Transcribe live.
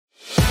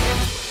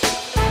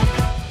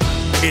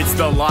It's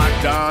the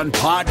Locked On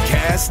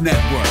Podcast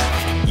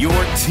Network, your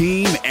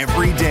team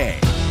every day.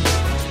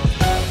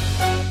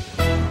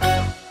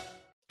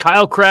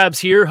 Kyle Krabs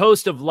here,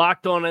 host of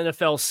Locked On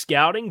NFL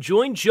Scouting.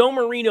 Join Joe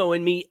Marino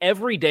and me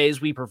every day as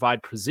we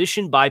provide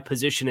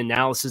position-by-position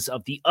analysis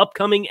of the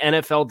upcoming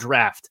NFL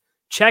Draft.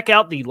 Check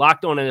out the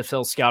Locked On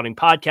NFL Scouting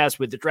podcast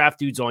with the Draft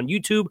Dudes on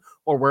YouTube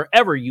or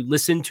wherever you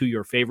listen to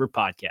your favorite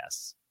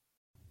podcasts.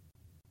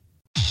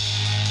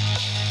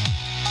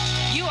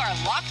 You are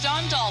Locked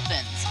On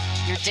Dolphins,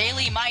 your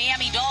daily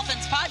Miami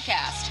Dolphins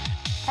podcast,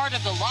 part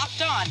of the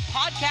Locked On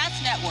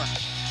Podcast Network,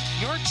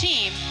 your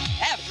team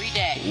every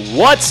day.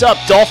 What's up,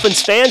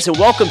 Dolphins fans, and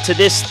welcome to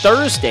this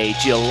Thursday,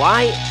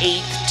 July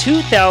 8th,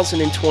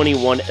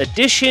 2021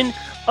 edition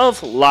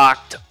of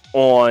Locked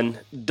On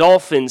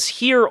Dolphins.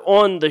 Here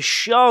on the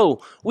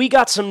show, we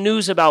got some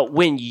news about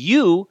when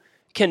you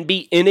can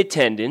be in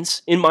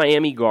attendance in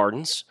Miami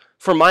Gardens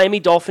for Miami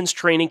Dolphins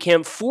training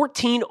camp,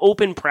 14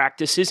 open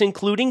practices,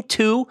 including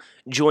 2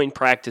 joint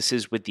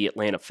practices with the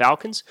Atlanta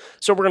Falcons.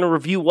 So we're going to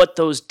review what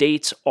those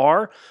dates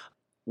are,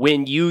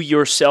 when you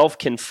yourself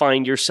can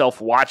find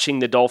yourself watching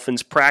the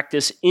Dolphins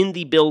practice in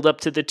the build-up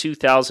to the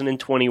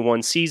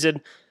 2021 season,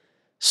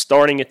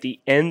 starting at the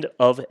end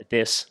of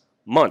this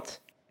month.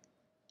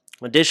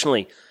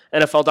 Additionally,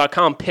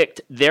 NFL.com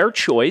picked their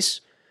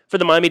choice for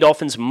the Miami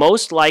Dolphins'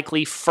 most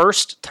likely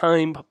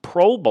first-time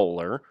Pro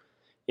Bowler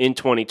in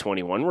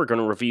 2021. We're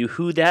going to review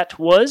who that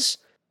was,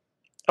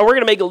 and we're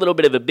going to make a little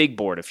bit of a big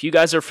board. If you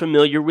guys are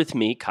familiar with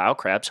me, Kyle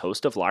Krabs,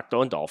 host of Locked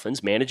On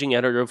Dolphins, managing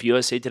editor of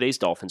USA Today's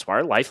Dolphins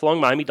Wire,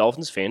 lifelong Miami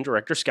Dolphins fan,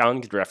 director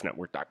scouting at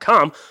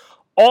draftnetwork.com,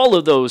 all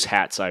of those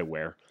hats I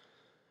wear.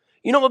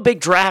 You know, I'm a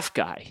big draft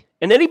guy,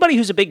 and anybody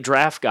who's a big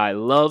draft guy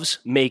loves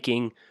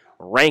making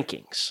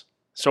rankings.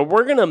 So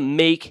we're going to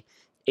make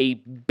a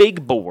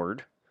big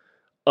board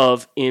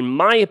of, in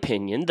my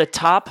opinion, the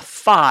top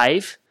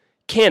 5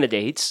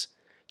 candidates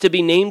to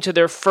be named to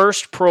their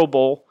first Pro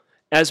Bowl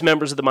as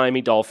members of the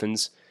Miami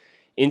Dolphins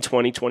in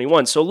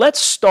 2021. So let's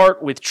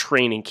start with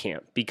training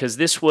camp, because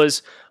this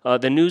was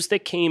the news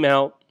that came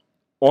out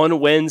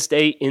on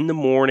Wednesday in the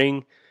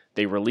morning.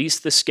 They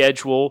released the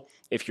schedule.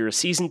 If you're a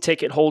season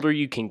ticket holder,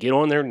 you can get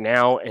on there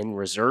now and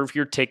reserve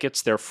your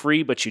tickets. They're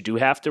free, but you do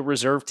have to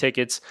reserve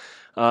tickets.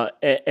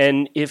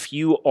 And if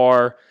you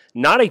are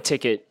not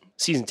a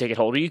season ticket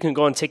holder, you can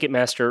go on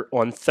Ticketmaster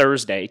on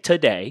Thursday,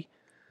 today,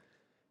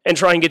 and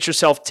try and get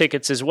yourself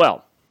tickets as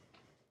well.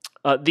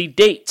 The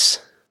dates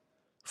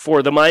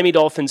for the Miami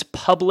Dolphins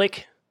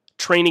public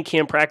training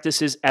camp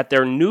practices at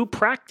their new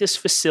practice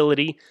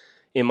facility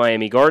in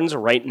Miami Gardens,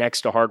 right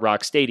next to Hard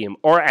Rock Stadium,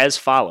 are as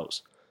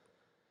follows.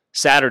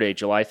 Saturday,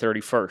 July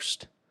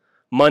 31st.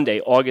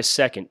 Monday, August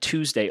 2nd.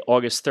 Tuesday,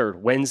 August 3rd.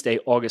 Wednesday,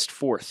 August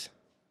 4th.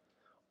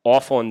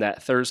 Off on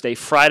that Thursday.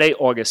 Friday,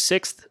 August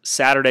 6th.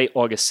 Saturday,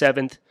 August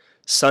 7th.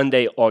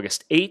 Sunday,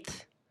 August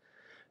 8th.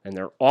 And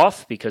they're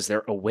off because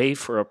they're away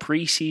for a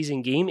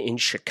preseason game in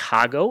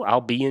Chicago. I'll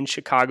be in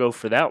Chicago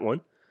for that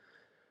one.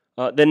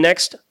 The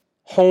next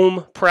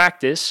home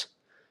practice,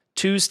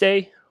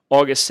 Tuesday,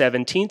 August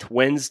 17th,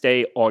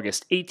 Wednesday,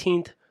 August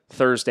 18th,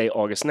 Thursday,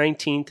 August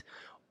 19th,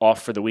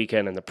 off for the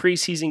weekend and the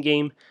preseason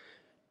game.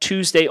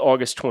 Tuesday,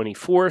 August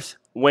 24th,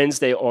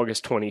 Wednesday,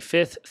 August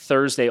 25th,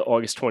 Thursday,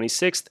 August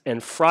 26th,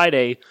 and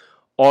Friday,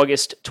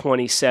 August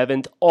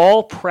 27th.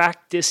 All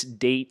practice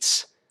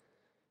dates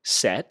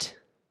set.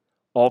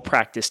 All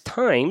practice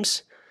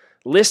times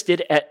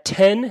listed at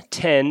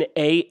 10:10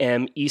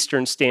 a.m.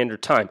 Eastern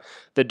Standard Time.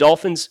 The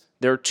Dolphins,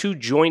 their 2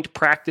 joint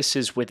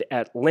practices with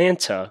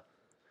Atlanta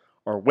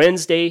are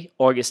Wednesday,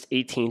 August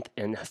 18th,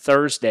 and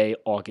Thursday,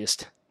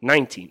 August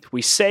 19th.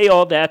 We say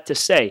all that to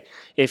say,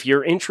 if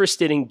you're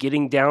interested in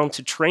getting down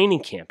to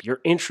training camp,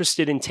 you're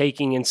interested in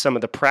taking in some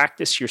of the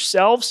practice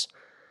yourselves,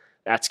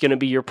 that's going to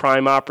be your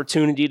prime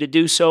opportunity to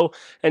do so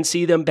and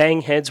see them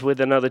bang heads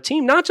with another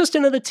team. Not just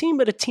another team,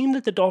 but a team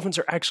that the Dolphins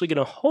are actually going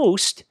to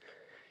host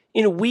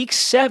in Week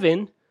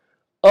 7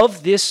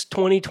 of this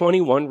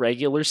 2021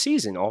 regular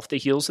season, off the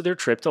heels of their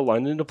trip to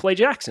London to play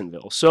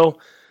Jacksonville. So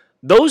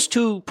those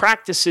 2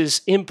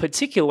 practices in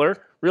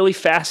particular, really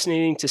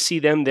fascinating to see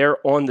them there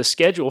on the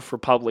schedule for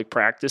public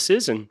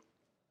practices, and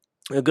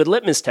a good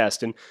litmus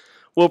test. And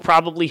will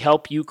probably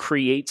help you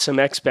create some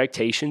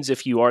expectations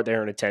if you are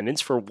there in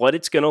attendance for what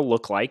it's going to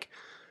look like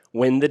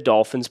when the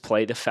Dolphins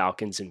play the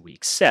Falcons in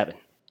Week 7.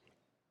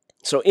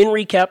 So in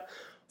recap,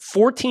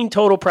 14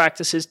 total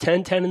practices,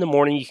 10:10 in the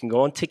morning. You can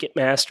go on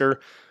Ticketmaster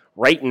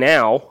right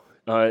now,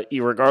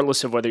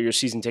 regardless of whether you're a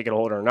season ticket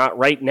holder or not.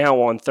 Right now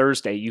on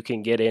Thursday, you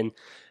can get in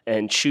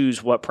and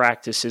choose what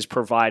practice is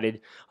provided.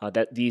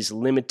 That these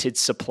limited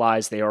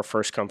supplies, they are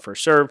first come,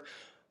 first serve.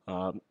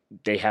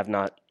 They have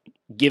not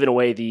given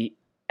away the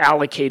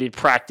allocated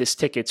practice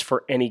tickets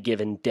for any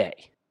given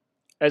day.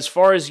 As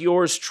far as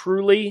yours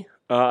truly,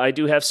 I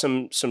do have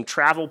some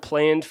travel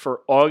planned for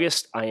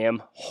August. I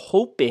am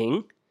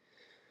hoping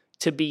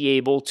to be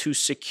able to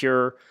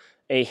secure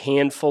a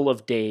handful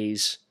of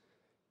days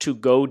to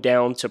go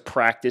down to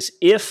practice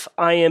if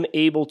I am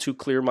able to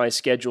clear my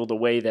schedule the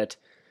way that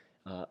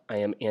I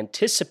am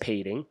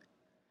anticipating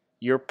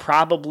you're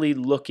probably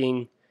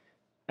looking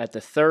at the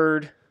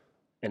 3rd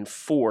and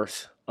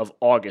 4th of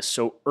August.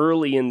 So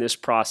early in this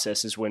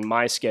process is when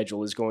my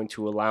schedule is going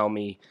to allow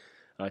me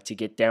to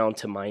get down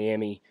to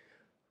Miami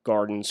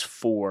Gardens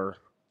for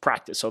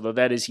practice, although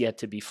that is yet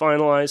to be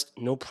finalized.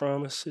 No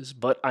promises,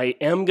 but I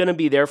am going to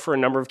be there for a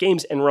number of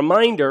games. And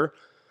reminder,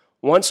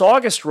 once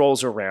August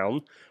rolls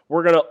around,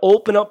 we're going to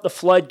open up the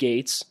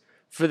floodgates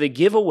for the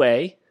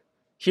giveaway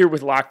here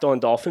with Locked On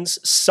Dolphins.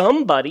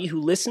 Somebody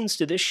who listens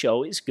to this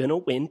show is going to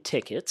win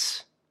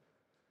tickets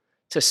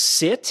to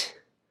sit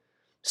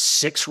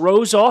 6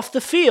 rows off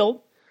the field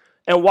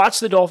and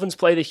watch the Dolphins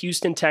play the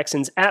Houston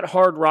Texans at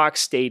Hard Rock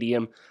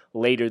Stadium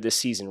later this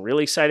season.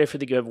 Really excited for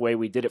the giveaway.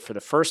 We did it for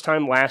the first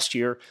time last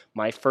year,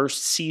 my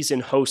first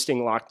season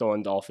hosting Locked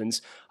On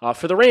Dolphins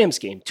for the Rams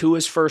game,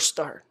 Tua's first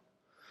start.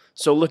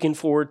 So looking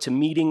forward to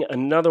meeting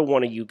another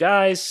one of you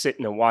guys,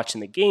 sitting and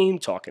watching the game,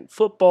 talking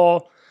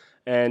football,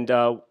 and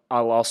I'll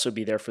also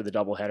be there for the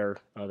doubleheader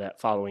that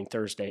following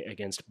Thursday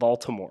against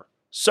Baltimore.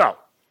 So,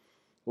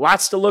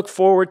 lots to look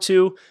forward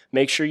to.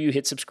 Make sure you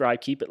hit subscribe.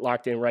 Keep it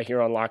locked in right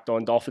here on Locked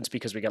On Dolphins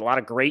because we got a lot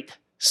of great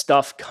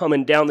stuff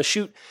coming down the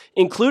chute,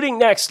 including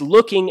next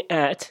looking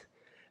at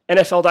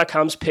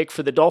NFL.com's pick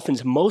for the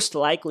Dolphins' most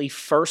likely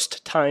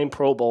first-time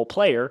Pro Bowl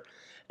player,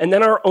 and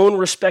then our own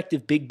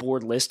respective big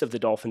board list of the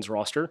Dolphins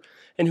roster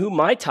and who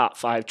my top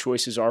 5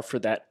 choices are for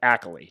that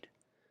accolade.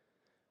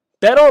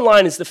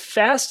 BetOnline is the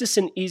fastest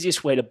and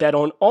easiest way to bet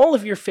on all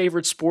of your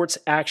favorite sports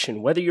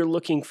action. Whether you're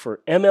looking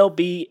for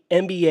MLB,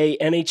 NBA,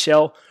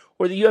 NHL,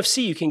 or the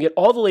UFC, you can get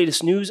all the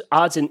latest news,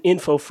 odds, and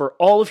info for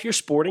all of your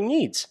sporting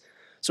needs.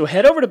 So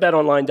head over to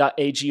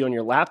betonline.ag on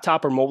your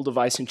laptop or mobile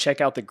device and check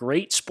out the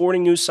great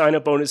sporting news,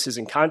 sign-up bonuses,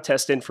 and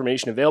contest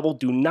information available.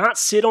 Do not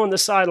sit on the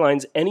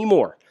sidelines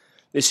anymore.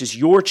 This is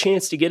your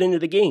chance to get into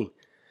the game.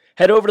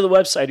 Head over to the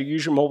website or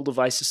use your mobile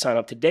device to sign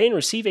up today and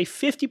receive a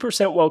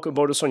 50% welcome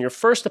bonus on your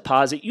first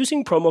deposit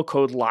using promo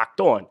code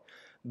LOCKEDON.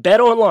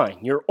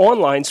 BetOnline, your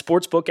online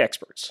sportsbook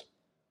experts.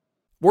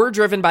 We're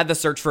driven by the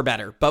search for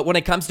better, but when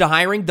it comes to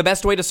hiring, the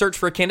best way to search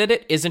for a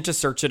candidate isn't to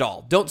search at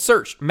all. Don't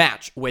search,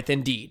 match with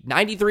Indeed.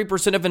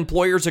 93% of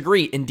employers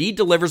agree Indeed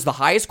delivers the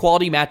highest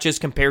quality matches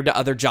compared to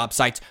other job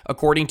sites,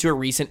 according to a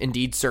recent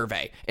Indeed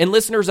survey. And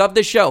listeners of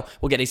this show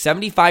will get a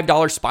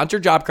 $75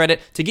 sponsored job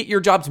credit to get your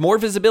jobs more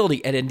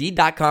visibility at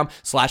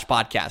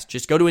Indeed.com/podcast.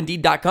 Just go to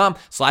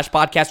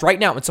Indeed.com/podcast right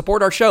now and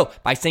support our show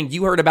by saying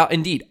you heard about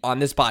Indeed on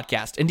this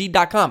podcast.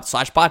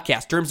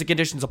 Indeed.com/podcast. Terms and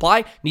conditions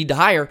apply. Need to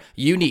hire?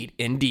 You need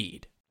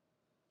Indeed.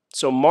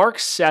 So Mark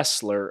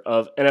Sessler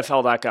of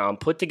NFL.com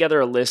put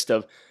together a list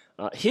of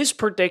his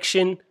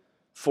prediction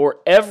for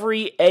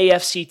every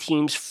AFC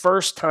team's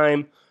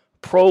first-time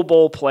Pro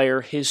Bowl player.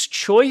 His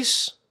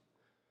choice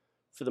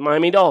for the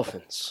Miami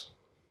Dolphins.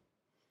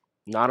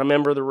 Not a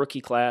member of the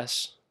rookie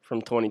class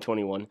from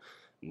 2021.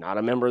 Not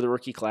a member of the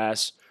rookie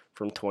class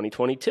from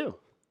 2022.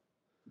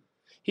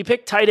 He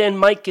picked tight end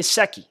Mike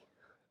Gesicki,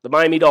 the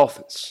Miami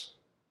Dolphins.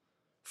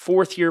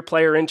 4th-year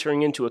player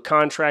entering into a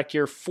contract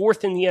year,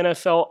 4th in the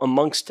NFL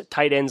amongst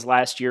tight ends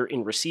last year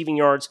in receiving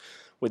yards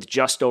with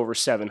just over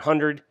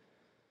 700.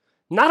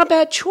 Not a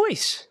bad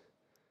choice.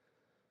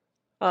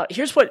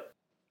 Here's what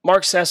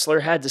Mark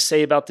Sessler had to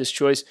say about this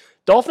choice.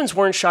 Dolphins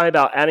weren't shy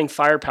about adding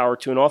firepower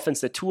to an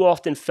offense that too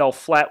often fell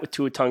flat with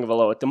Tua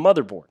Tagovailoa at the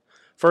motherboard.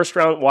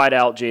 First-round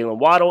wideout Jalen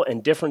Waddle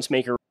and difference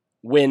maker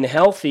when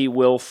healthy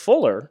Will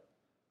Fuller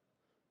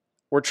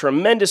were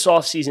tremendous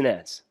offseason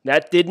adds.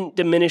 That didn't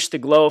diminish the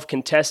glow of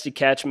contested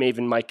catch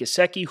maven Mike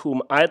Gesicki,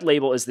 whom I'd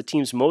label as the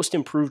team's most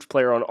improved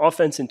player on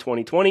offense in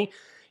 2020.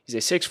 He's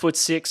a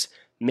 6'6"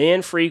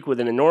 man freak with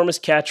an enormous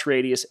catch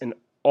radius and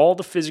all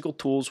the physical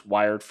tools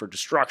wired for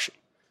destruction.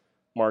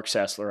 Mark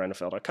Sessler,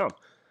 NFL.com.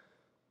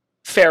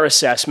 Fair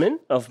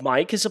assessment of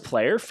Mike as a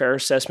player, fair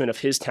assessment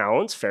of his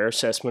talents, fair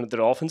assessment of the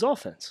Dolphins'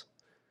 offense.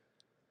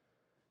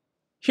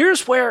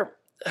 Here's where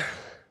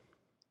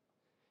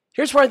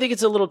I think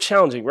it's a little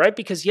challenging, right?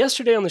 Because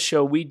yesterday on the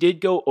show, we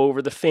did go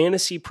over the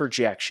fantasy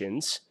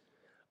projections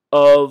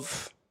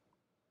of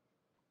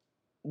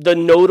the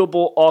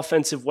notable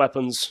offensive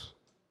weapons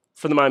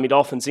for the Miami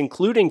Dolphins,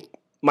 including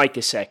Mike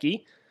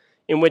Gesicki,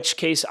 in which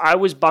case I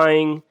was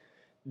buying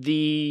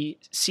the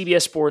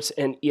CBS Sports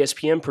and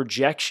ESPN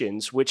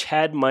projections, which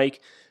had Mike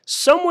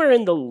somewhere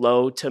in the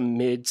low to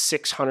mid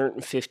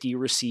 650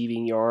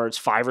 receiving yards,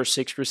 5 or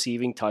 6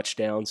 receiving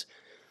touchdowns.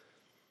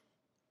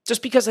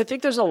 Just because I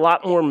think there's a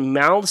lot more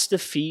mouths to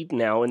feed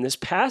now in this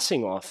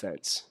passing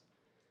offense.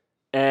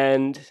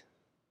 And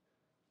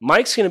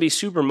Mike's going to be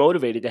super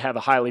motivated to have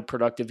a highly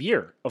productive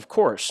year. Of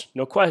course,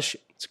 no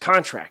question. It's a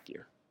contract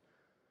year.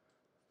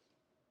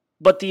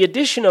 But the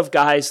addition of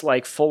guys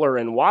like Fuller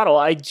and Waddle,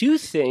 I do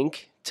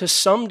think, to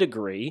some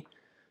degree,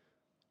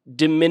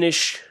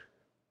 diminish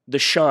the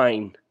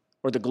shine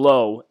or the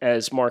glow,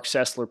 as Mark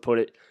Sessler put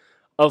it,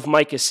 of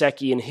Mike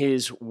Gesicki and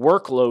his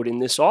workload in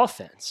this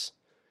offense.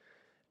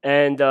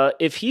 And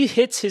if he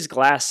hits his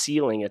glass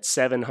ceiling at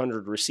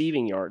 700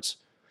 receiving yards,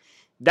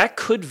 that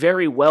could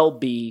very well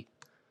be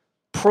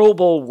Pro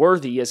Bowl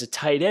worthy as a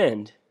tight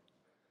end.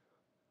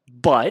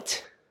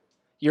 But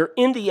You're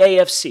in the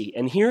AFC,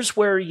 and here's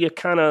where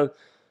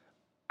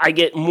I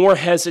get more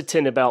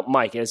hesitant about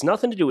Mike. It has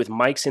nothing to do with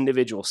Mike's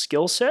individual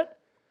skill set,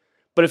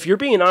 but if you're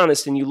being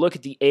honest and you look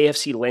at the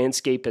AFC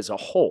landscape as a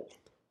whole,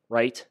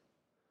 right?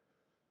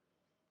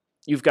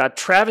 You've got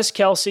Travis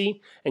Kelce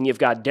and you've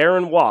got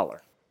Darren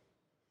Waller.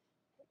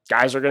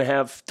 Guys are going to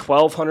have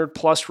 1,200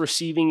 plus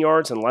receiving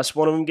yards unless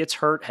one of them gets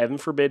hurt. Heaven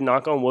forbid,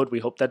 knock on wood. We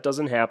hope that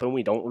doesn't happen.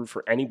 We don't root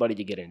for anybody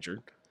to get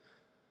injured.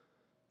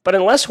 But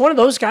unless one of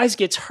those guys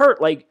gets hurt,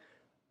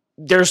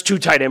 there's 2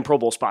 tight end Pro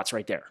Bowl spots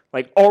right there,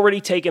 already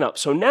taken up.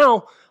 So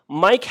now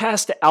Mike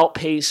has to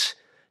outpace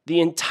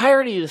the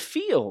entirety of the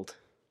field.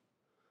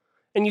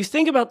 And you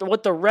think about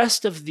what the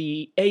rest of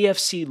the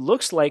AFC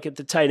looks like at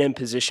the tight end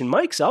position.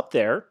 Mike's up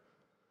there,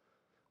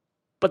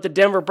 but the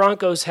Denver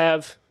Broncos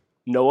have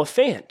Noah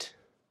Fant,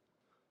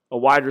 a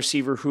wide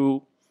receiver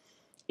who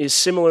is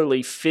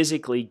similarly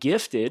physically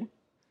gifted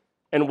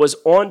and was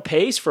on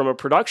pace from a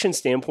production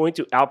standpoint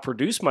to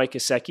outproduce Mike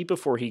Gesicki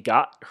before he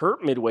got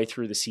hurt midway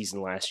through the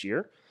season last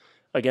year.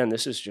 Again,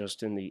 this is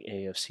just in the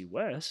AFC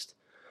West.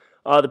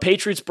 The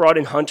Patriots brought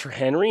in Hunter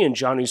Henry and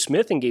Jonnu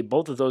Smith and gave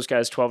both of those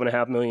guys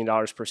 $12.5 million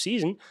per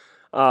season.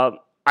 I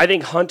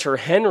think Hunter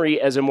Henry,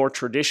 as a more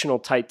traditional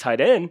tight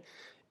end,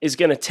 is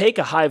going to take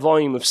a high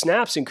volume of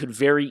snaps and could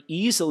very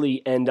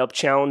easily end up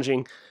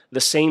challenging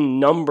the same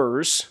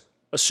numbers,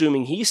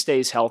 assuming he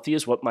stays healthy,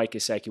 as what Mike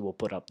Gesicki will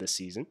put up this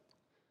season.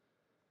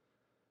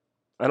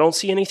 I don't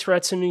see any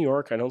threats in New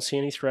York. I don't see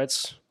any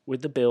threats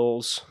with the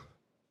Bills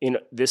in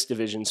this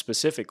division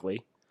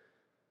specifically.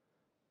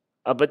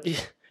 But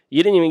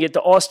you didn't even get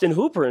to Austin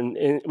Hooper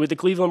with the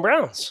Cleveland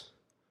Browns,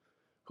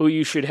 who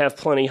you should have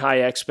plenty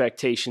high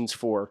expectations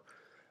for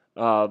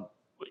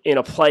in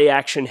a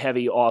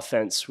play-action-heavy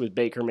offense with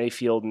Baker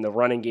Mayfield and the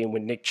running game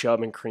with Nick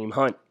Chubb and Kareem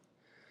Hunt.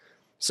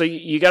 So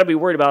you got to be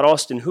worried about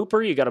Austin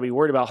Hooper. You got to be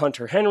worried about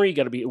Hunter Henry. You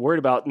got to be worried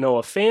about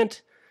Noah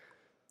Fant.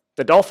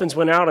 The Dolphins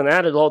went out and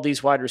added all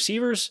these wide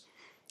receivers.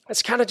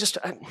 It's kind of just,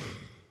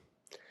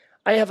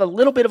 I have a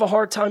little bit of a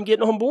hard time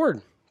getting on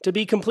board, to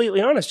be completely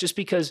honest, just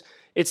because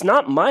it's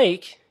not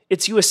Mike.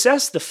 It's you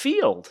assess the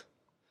field.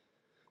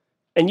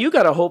 And you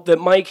got to hope that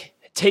Mike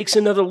takes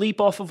another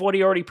leap off of what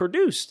he already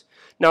produced.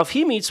 Now, if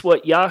he meets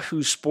what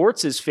Yahoo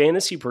Sports'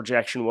 fantasy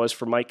projection was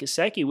for Mike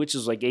Gesicki, which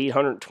is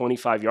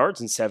 825 yards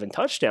and 7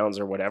 touchdowns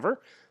or whatever,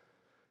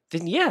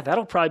 then yeah,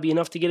 that'll probably be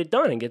enough to get it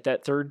done and get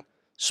that 3rd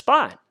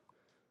spot.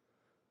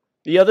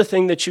 The other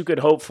thing that you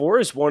could hope for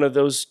is one of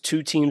those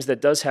 2 teams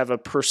that does have a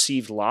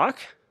perceived lock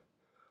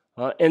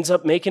ends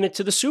up making it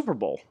to the Super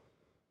Bowl.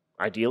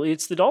 Ideally,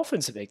 it's the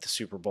Dolphins that make the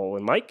Super Bowl,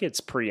 and Mike gets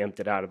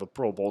preempted out of a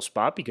Pro Bowl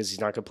spot because he's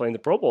not going to play in the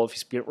Pro Bowl if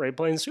he's getting ready to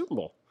play in the Super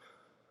Bowl.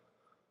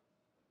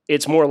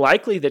 It's more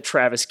likely that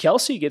Travis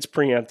Kelce gets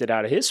preempted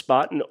out of his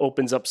spot and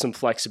opens up some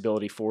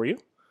flexibility for you.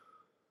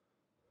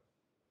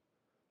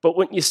 But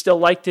wouldn't you still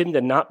like him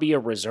to not be a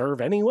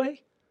reserve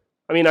anyway?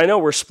 I mean, I know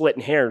we're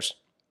splitting hairs,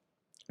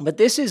 but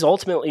this is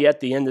ultimately at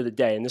the end of the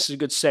day, and this is a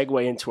good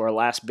segue into our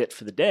last bit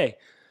for the day.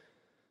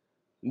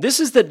 This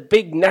is the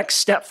big next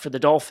step for the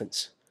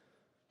Dolphins.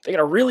 They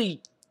got a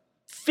really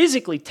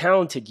physically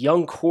talented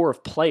young core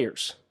of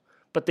players,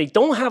 but they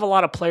don't have a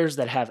lot of players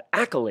that have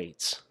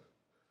accolades.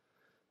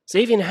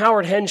 Xavier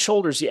Howard, head and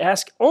shoulders, you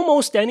ask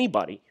almost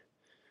anybody,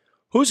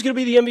 who's going to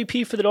be the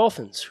MVP for the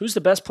Dolphins? Who's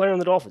the best player on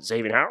the Dolphins?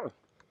 Xavier Howard.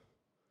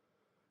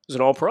 He's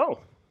an All-Pro.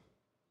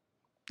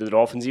 Do the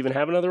Dolphins even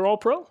have another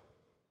All-Pro?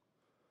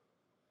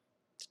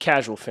 It's a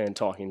casual fan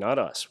talking, not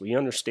us. We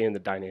understand the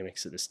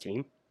dynamics of this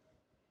team.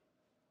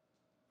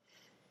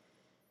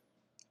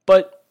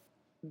 But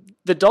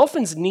the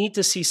Dolphins need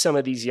to see some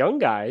of these young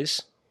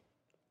guys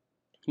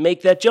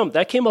make that jump.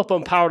 That came up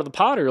on Power to the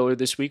Pod earlier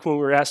this week when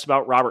we were asked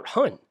about Robert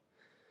Hunt.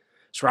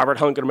 Is Robert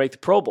Hunt going to make the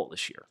Pro Bowl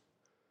this year?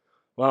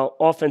 Well,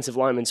 offensive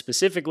linemen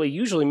specifically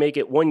usually make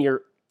it 1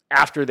 year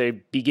after they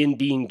begin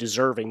being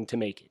deserving to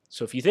make it.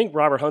 So if you think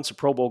Robert Hunt's a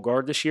Pro Bowl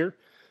guard this year,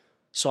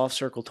 soft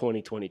circle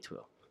 2022.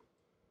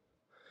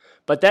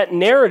 But that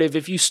narrative,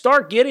 if you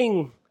start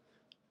getting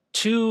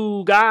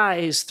 2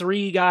 guys,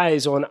 3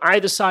 guys on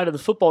either side of the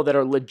football that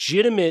are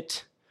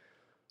legitimate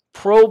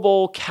Pro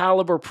Bowl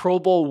caliber, Pro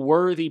Bowl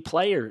worthy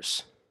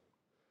players,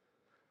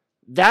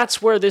 that's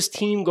where this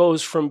team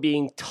goes from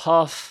being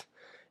tough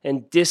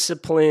and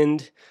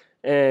disciplined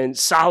and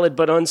solid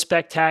but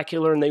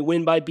unspectacular, and they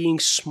win by being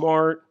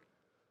smart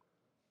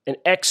and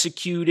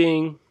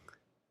executing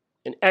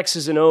and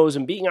X's and O's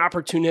and being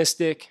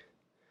opportunistic.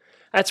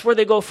 That's where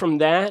they go from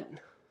that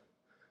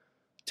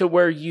to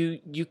where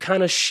you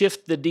kind of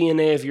shift the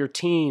DNA of your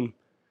team,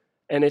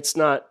 and it's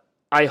not,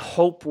 I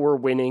hope we're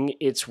winning,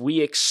 it's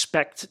we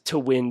expect to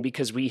win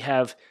because we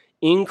have,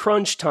 in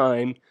crunch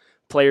time,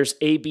 players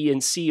A, B,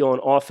 and C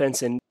on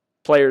offense and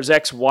players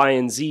X, Y,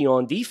 and Z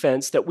on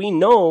defense that we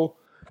know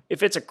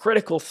if it's a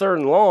critical 3rd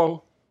and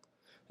long,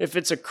 if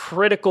it's a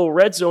critical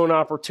red zone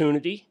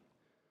opportunity,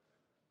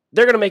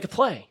 they're going to make a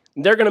play.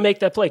 They're going to make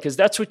that play because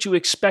that's what you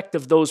expect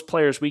of those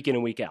players week in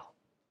and week out.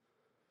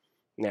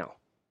 Now,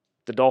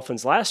 the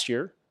Dolphins last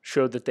year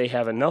showed that they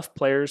have enough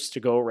players to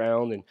go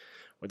around and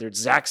Whether it's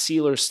Zach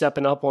Sealer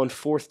stepping up on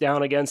fourth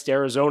down against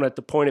Arizona at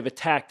the point of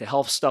attack to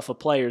help stuff a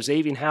player,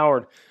 Xavier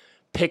Howard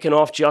picking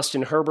off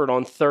Justin Herbert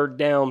on third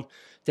down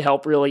to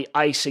help really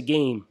ice a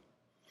game.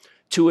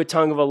 Tua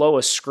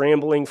Tagovailoa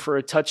scrambling for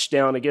a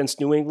touchdown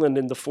against New England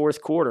in the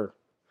fourth quarter.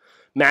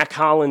 Mac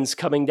Hollins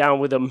coming down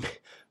with a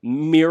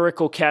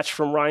miracle catch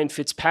from Ryan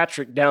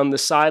Fitzpatrick down the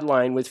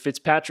sideline with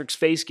Fitzpatrick's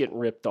face getting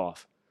ripped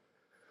off.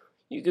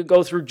 You could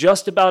go through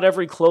just about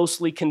every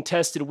closely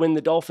contested win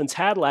the Dolphins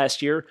had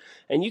last year,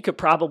 and you could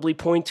probably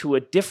point to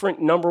a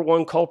different number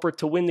one culprit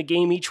to win the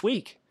game each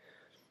week.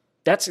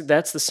 That's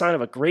the sign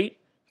of a great,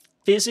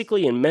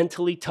 physically and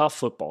mentally tough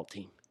football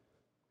team.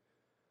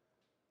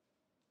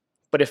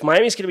 But if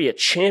Miami's going to be a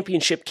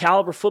championship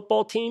caliber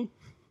football team,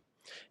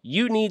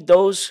 you need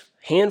those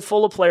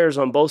handful of players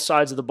on both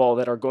sides of the ball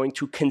that are going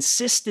to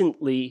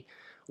consistently,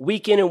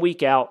 week in and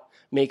week out,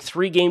 make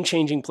 3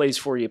 game-changing plays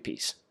for you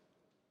apiece.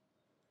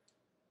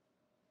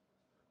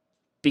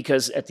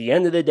 Because at the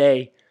end of the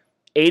day,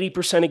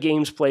 80% of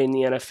games played in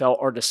the NFL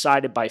are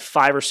decided by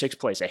 5 or 6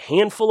 plays. A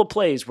handful of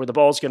plays where the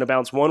ball's going to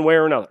bounce one way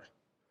or another.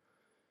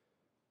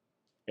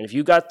 And if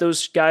you got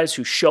those guys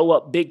who show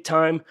up big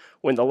time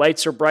when the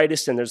lights are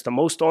brightest and there's the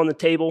most on the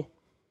table,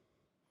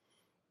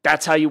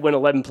 that's how you win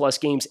 11-plus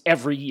games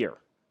every year.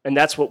 And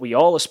that's what we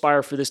all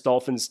aspire for this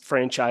Dolphins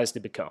franchise to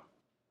become.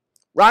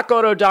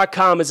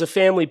 RockAuto.com is a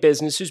family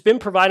business who's been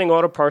providing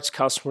auto parts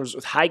customers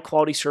with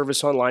high-quality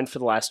service online for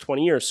the last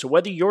 20 years. So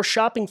whether you're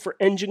shopping for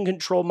engine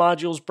control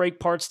modules, brake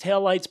parts,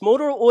 taillights,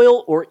 motor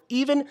oil, or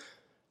even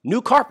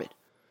new carpet,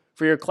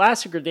 for your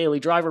classic or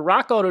daily driver,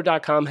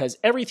 RockAuto.com has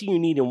everything you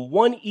need in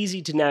one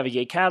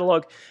easy-to-navigate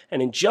catalog,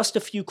 and in just a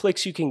few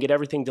clicks, you can get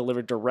everything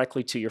delivered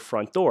directly to your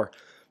front door.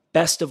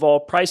 Best of all,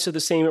 prices are the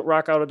same at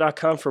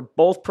RockAuto.com for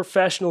both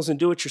professionals and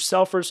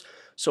do-it-yourselfers,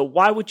 so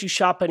why would you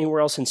shop anywhere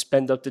else and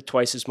spend up to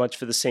twice as much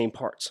for the same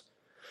parts?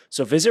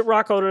 So visit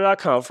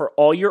RockAuto.com for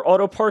all your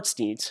auto parts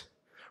needs.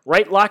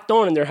 Write Locked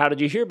On in their How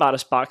Did You Hear About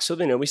Us box so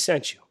they know we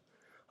sent you.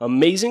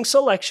 Amazing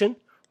selection,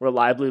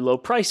 reliably low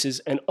prices,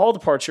 and all the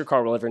parts your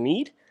car will ever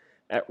need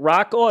at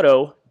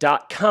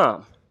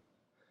RockAuto.com.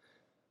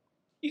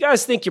 You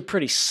guys think you're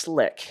pretty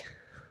slick.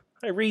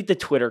 I read the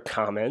Twitter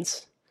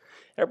comments.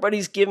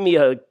 Everybody's giving me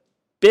a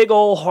big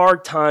old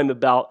hard time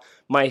about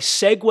my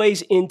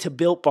segues into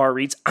Built Bar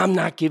reads. I'm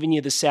not giving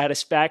you the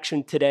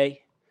satisfaction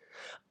today.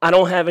 I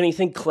don't have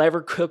anything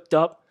clever cooked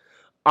up.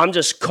 I'm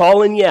just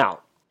calling you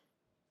out.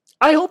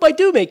 I hope I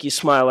do make you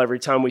smile every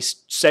time we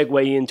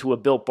segue into a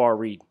Built Bar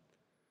read.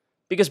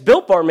 Because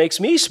Built Bar makes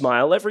me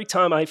smile every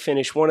time I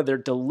finish one of their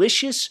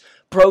delicious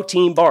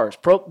protein bars.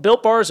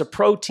 Built Bar is a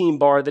protein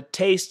bar that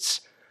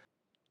tastes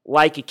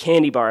like a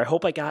candy bar. I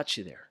hope I got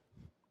you there.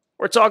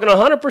 We're talking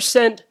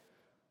 100%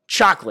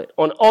 chocolate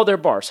on all their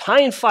bars.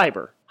 High in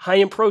fiber, high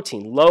in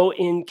protein, low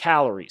in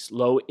calories,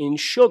 low in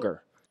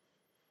sugar.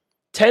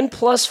 10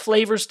 plus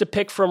flavors to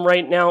pick from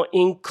right now,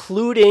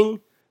 including,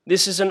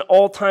 this is an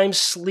all-time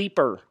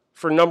sleeper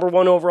for number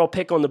 1 overall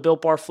pick on the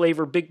Built Bar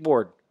flavor big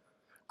board.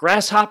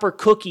 Grasshopper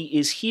cookie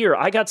is here.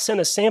 I got sent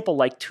a sample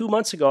like 2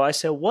 months ago. I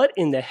said, what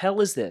in the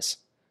hell is this?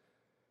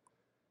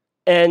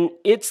 And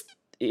it's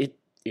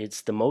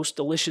the most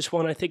delicious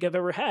one I think I've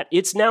ever had.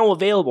 It's now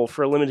available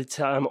for a limited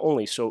time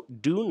only, so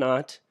do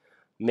not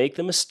make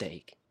the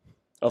mistake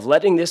of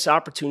letting this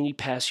opportunity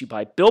pass you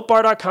by.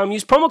 BuiltBar.com.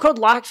 Use promo code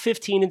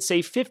LOCKED15 and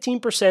save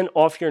 15%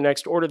 off your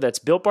next order. That's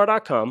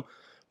BuiltBar.com.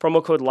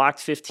 Promo code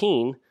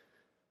LOCKED15.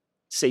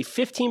 Save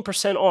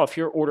 15% off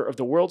your order of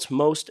the world's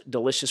most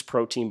delicious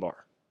protein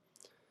bar.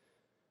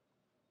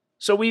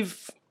 So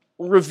we've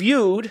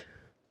reviewed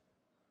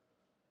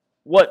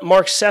what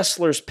Mark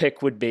Sessler's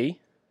pick would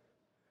be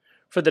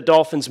for the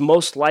Dolphins'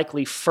 most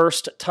likely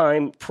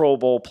first-time Pro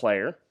Bowl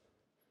player.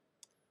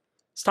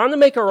 It's time to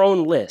make our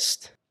own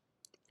list.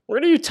 We're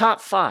going to do top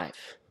 5.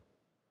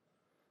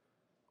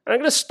 And I'm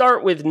going to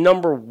start with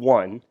number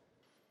 1.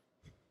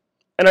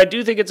 And I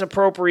do think it's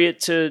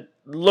appropriate to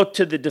look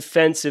to the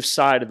defensive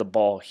side of the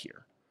ball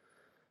here.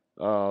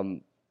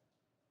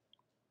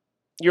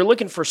 You're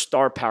looking for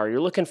star power. You're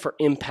looking for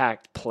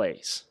impact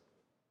plays.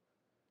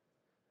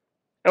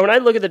 And when I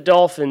look at the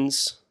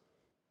Dolphins,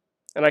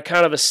 and I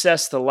kind of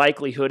assess the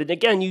likelihood, and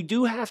again, you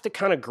do have to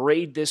kind of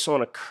grade this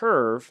on a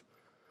curve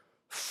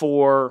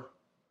for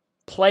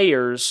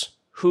players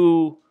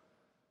who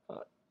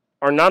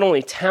are not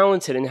only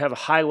talented and have a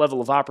high level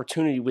of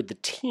opportunity with the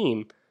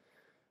team,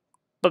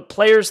 but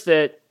players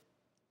that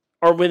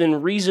are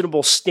within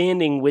reasonable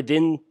standing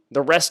within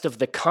the rest of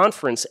the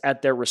conference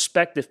at their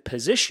respective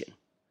position.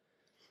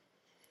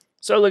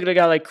 So I look at a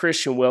guy like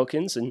Christian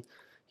Wilkins, and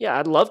yeah,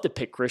 I'd love to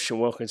pick Christian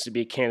Wilkins to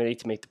be a candidate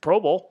to make the Pro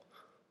Bowl.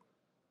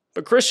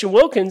 But Christian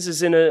Wilkins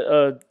is in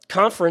a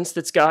conference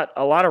that's got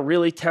a lot of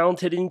really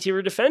talented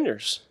interior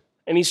defenders.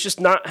 And he's just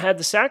not had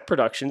the sack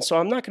production, so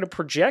I'm not going to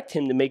project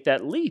him to make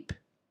that leap.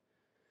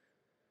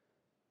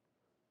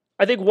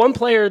 I think one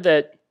player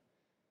that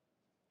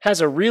has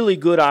a really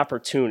good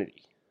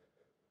opportunity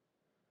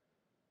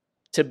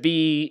to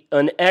be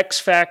an X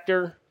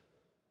factor,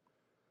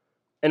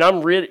 and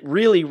I'm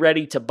really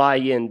ready to buy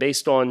in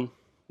based on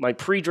my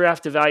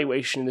pre-draft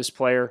evaluation of this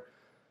player,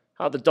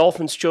 how the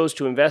Dolphins chose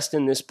to invest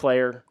in this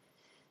player,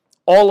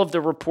 all of the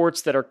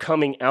reports that are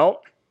coming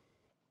out.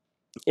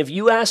 If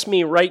you ask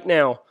me right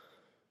now,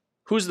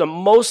 who's the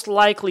most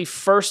likely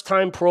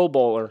first-time Pro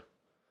Bowler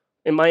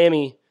in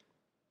Miami,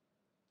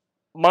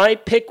 my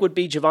pick would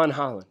be Javon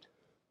Holland,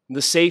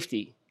 the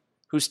safety,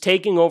 who's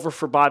taking over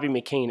for Bobby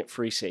McCain at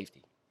free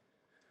safety.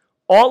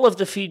 All of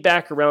the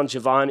feedback around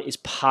Javon is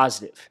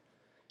positive.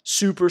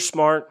 Super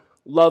smart,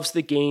 loves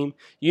the game.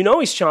 You know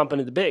he's chomping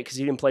at the bit because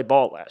he didn't play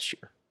ball last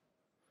year.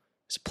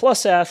 He's a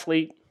plus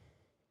athlete.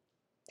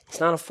 He's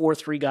not a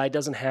 4-3 guy.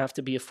 Doesn't have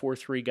to be a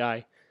 4-3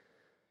 guy.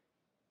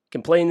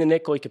 Can play in the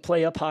nickel. He can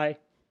play up high.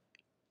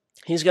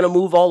 He's going to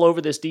move all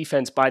over this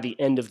defense by the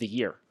end of the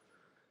year.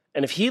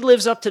 And if he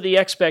lives up to the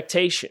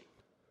expectation,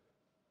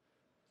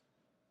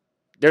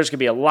 there's going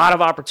to be a lot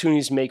of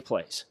opportunities to make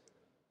plays.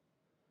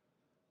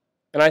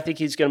 And I think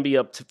he's going to be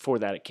up for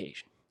that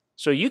occasion.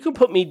 So you can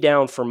put me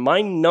down for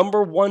my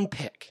number one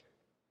pick,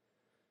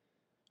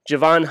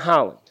 Javon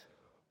Holland,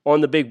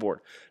 on the big board.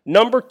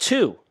 Number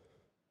two,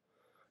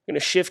 I'm going to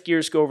shift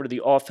gears, go over to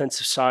the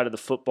offensive side of the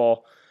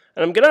football,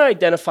 and I'm going to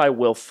identify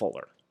Will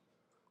Fuller.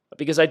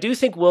 Because I do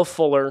think Will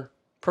Fuller,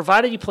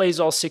 provided he plays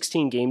all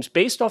 16 games,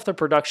 based off the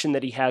production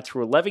that he had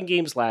through 11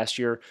 games last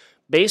year,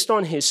 based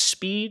on his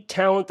speed,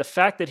 talent, the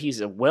fact that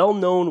he's a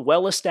well-known,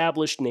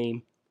 well-established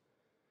name,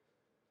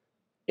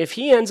 if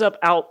he ends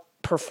up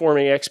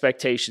outperforming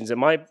expectations,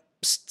 and my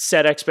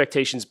set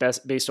expectations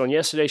based on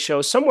yesterday's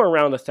show, somewhere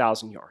around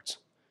 1,000 yards.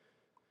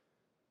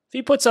 If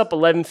he puts up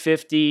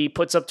 1,150,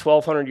 puts up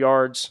 1,200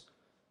 yards,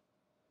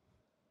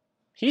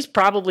 he's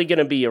probably going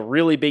to be a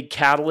really big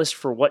catalyst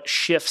for what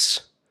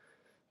shifts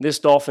this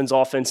Dolphins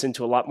offense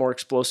into a lot more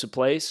explosive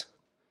plays.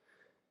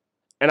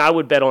 And I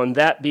would bet on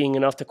that being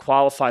enough to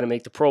qualify to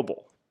make the Pro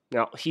Bowl.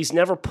 Now, he's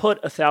never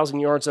put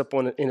 1,000 yards up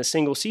in a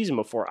single season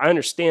before. I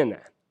understand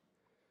that.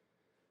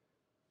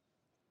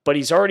 But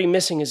he's already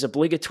missing his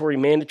obligatory,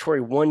 mandatory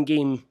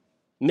one-game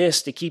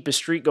miss to keep his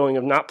streak going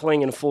of not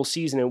playing in a full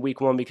season in week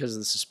one because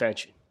of the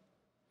suspension.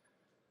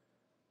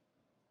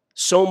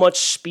 So much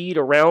speed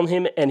around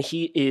him, and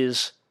he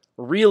is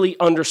really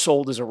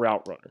undersold as a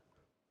route runner.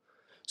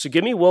 So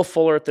give me Will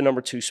Fuller at the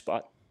number 2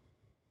 spot.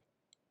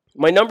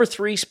 My number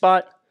 3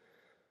 spot,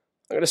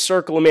 I'm going to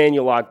circle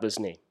Emmanuel Ogba's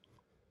name.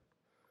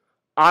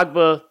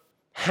 Ogba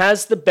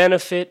has the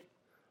benefit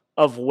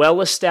of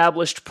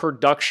well-established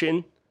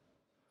production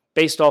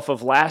based off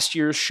of last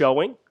year's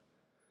showing.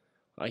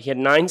 He had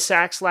 9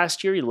 sacks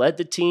last year. He led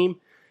the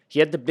team. He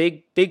had the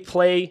big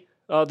play,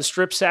 the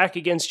strip sack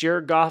against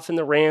Jared Goff and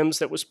the Rams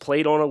that was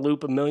played on a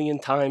loop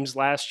 1,000,000 times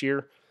last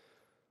year.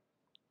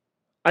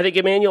 I think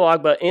Emmanuel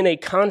Ogba in a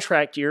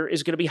contract year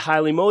is going to be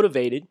highly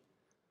motivated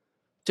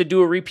to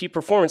do a repeat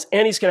performance,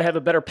 and he's going to have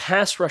a better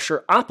pass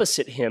rusher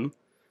opposite him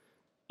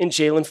in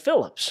Jalen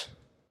Phillips.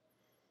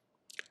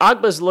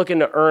 Ogba's looking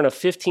to earn a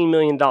 $15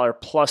 million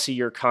plus a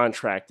year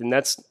contract, and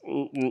that's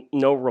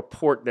no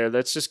report there.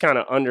 That's just kind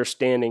of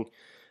understanding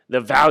the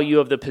value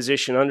of the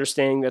position,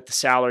 understanding that the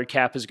salary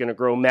cap is going to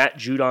grow. Matt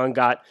Judon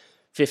got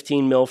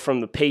 $15 million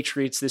from the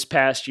Patriots this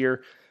past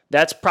year.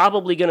 That's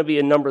probably going to be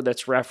a number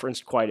that's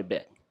referenced quite a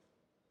bit.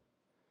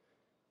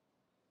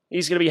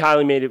 He's going to be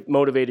highly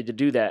motivated to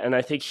do that, and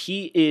I think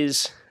he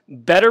is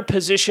better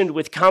positioned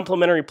with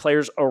complementary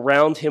players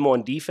around him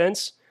on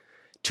defense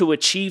to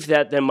achieve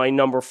that than my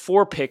number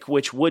 4 pick,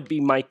 which would be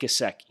Mike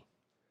Gesicki.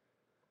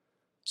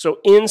 So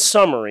in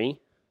summary,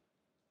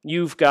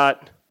 you've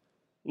got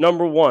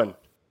number 1,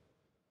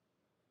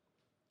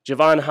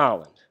 Javon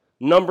Holland.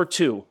 Number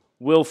 2,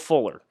 Will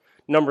Fuller.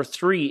 Number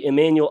 3,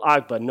 Emmanuel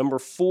Ogba. Number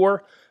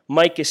 4,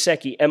 Mike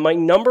Gesicki. And my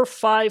number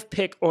 5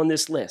 pick on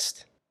this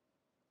list,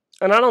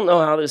 and I don't know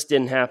how this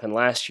didn't happen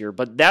last year,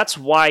 but that's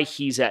why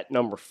he's at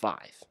number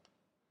 5.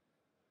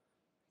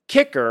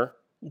 Kicker,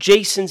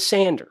 Jason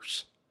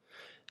Sanders.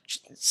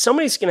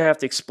 Somebody's going to have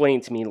to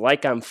explain to me,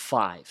 like I'm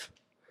 5,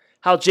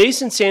 how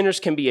Jason Sanders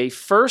can be a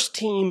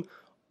first-team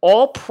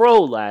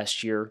All-Pro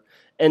last year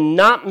and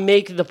not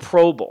make the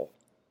Pro Bowl.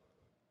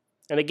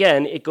 And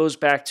again, it goes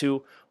back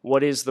to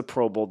what is the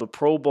Pro Bowl? The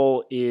Pro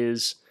Bowl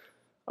is,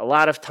 a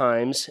lot of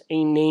times,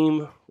 a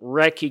name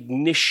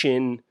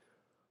recognition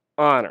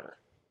honor.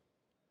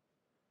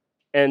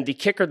 And the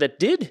kicker that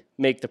did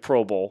make the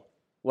Pro Bowl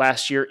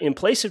last year in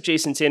place of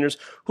Jason Sanders,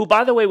 who,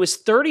 by the way, was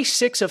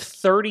 36 of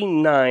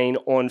 39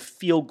 on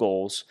field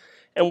goals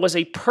and was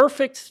a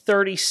perfect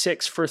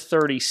 36 for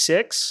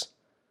 36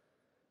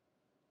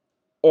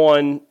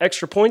 on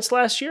extra points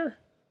last year,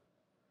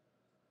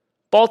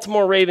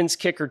 Baltimore Ravens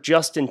kicker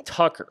Justin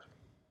Tucker.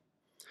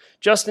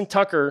 Justin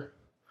Tucker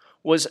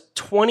was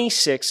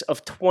 26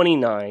 of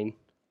 29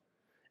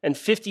 and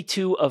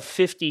 52 of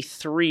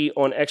 53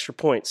 on extra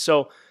points.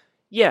 So,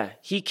 yeah,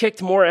 he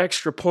kicked more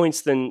extra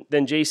points than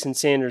Jason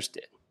Sanders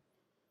did.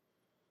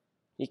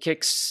 He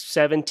kicked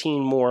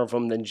 17 more of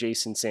them than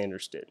Jason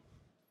Sanders did.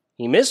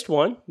 He missed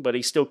one, but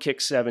he still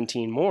kicked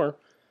 17 more.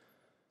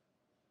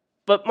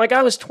 But my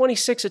guy was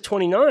 26 of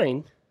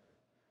 29.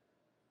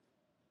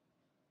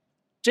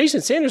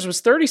 Jason Sanders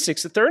was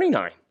 36 of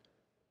 39.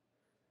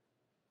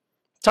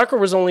 Tucker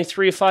was only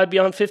 3 of 5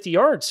 beyond 50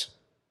 yards.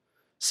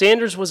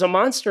 Sanders was a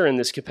monster in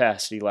this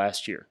capacity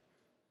last year.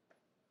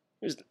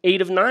 He was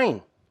 8 of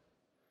 9.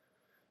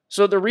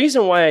 So the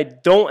reason why I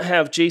don't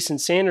have Jason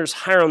Sanders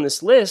higher on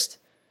this list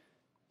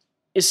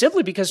is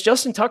simply because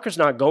Justin Tucker's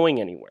not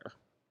going anywhere,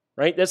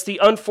 right? That's the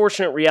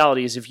unfortunate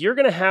reality, is if you're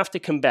going to have to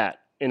combat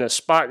in a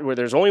spot where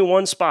there's only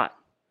one spot,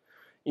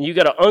 and you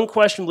got to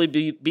unquestionably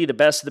be the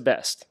best of the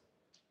best.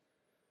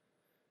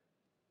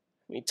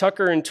 I mean,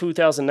 Tucker in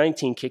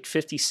 2019 kicked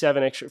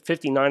 59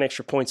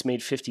 extra points,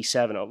 made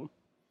 57 of them.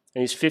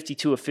 And he's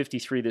 52 of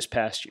 53 this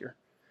past year.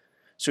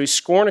 So he's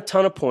scoring a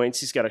ton of points.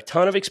 He's got a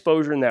ton of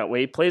exposure in that way.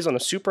 He plays on a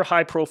super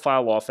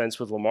high-profile offense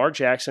with Lamar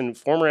Jackson,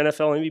 former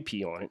NFL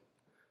MVP, on it.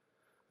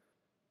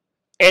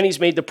 And he's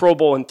made the Pro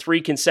Bowl in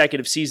 3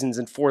 consecutive seasons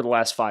in 4 of the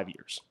last 5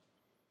 years.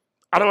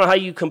 I don't know how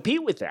you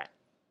compete with that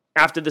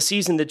after the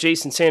season that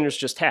Jason Sanders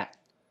just had.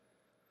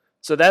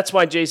 So that's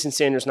why Jason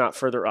Sanders not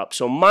further up.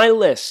 So my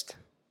list,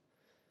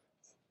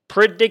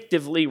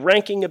 predictively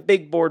ranking a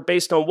big board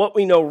based on what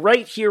we know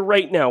right here,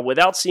 right now,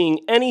 without seeing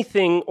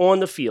anything on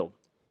the field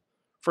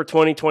for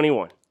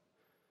 2021.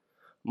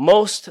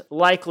 Most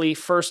likely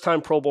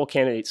first-time Pro Bowl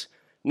candidates.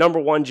 Number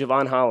 1,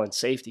 Javon Holland,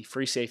 safety,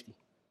 free safety.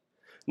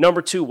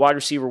 Number 2, wide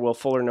receiver Will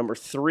Fuller. Number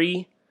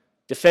 3,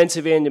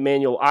 defensive end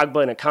Emmanuel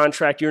Ogbah in a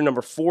contract year.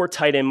 Number 4,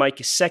 tight end Mike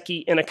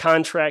Gesicki in a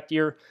contract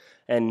year.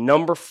 And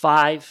number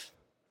 5,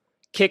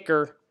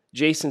 kicker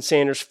Jason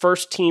Sanders,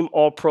 first team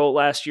All-Pro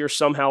last year,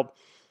 somehow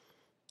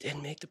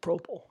didn't make the Pro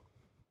Bowl.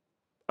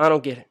 I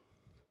don't get it.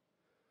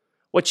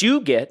 What you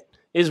get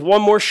is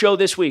one more show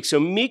this week. So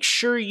make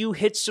sure you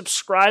hit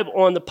subscribe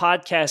on the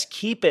podcast.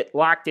 Keep it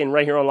locked in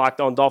right here on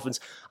Locked On Dolphins.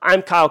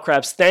 I'm Kyle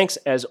Krabs. Thanks,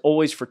 as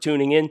always, for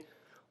tuning in.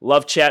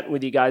 Love chatting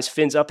with you guys.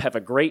 Fins up. Have a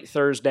great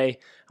Thursday,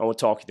 and we'll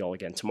talk with you all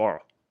again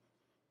tomorrow.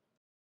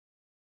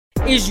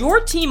 Is your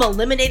team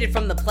eliminated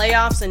from the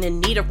playoffs and in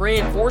need of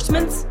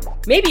reinforcements?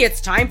 Maybe it's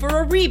time for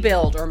a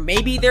rebuild, or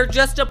maybe they're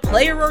just a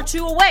player or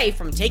two away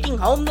from taking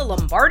home the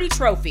Lombardi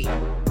Trophy.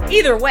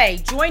 Either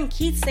way, join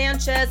Keith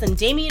Sanchez and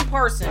Damian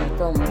Parson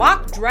for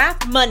Mock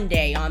Draft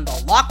Monday on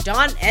the Locked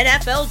On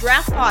NFL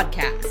Draft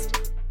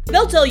Podcast.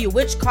 They'll tell you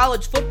which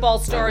college football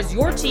stars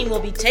your team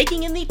will be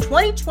taking in the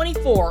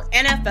 2024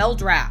 NFL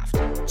Draft.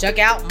 Check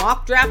out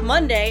Mock Draft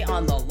Monday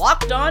on the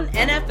Locked On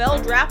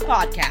NFL Draft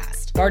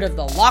Podcast, part of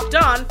the Locked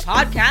On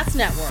Podcast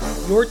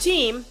Network, your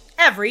team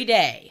every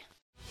day.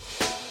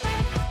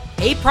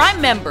 Hey, Prime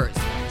members,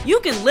 you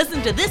can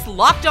listen to this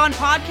Locked On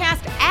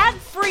podcast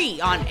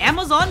ad-free on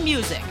Amazon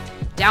Music.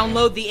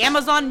 Download the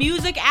Amazon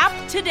Music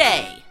app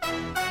today.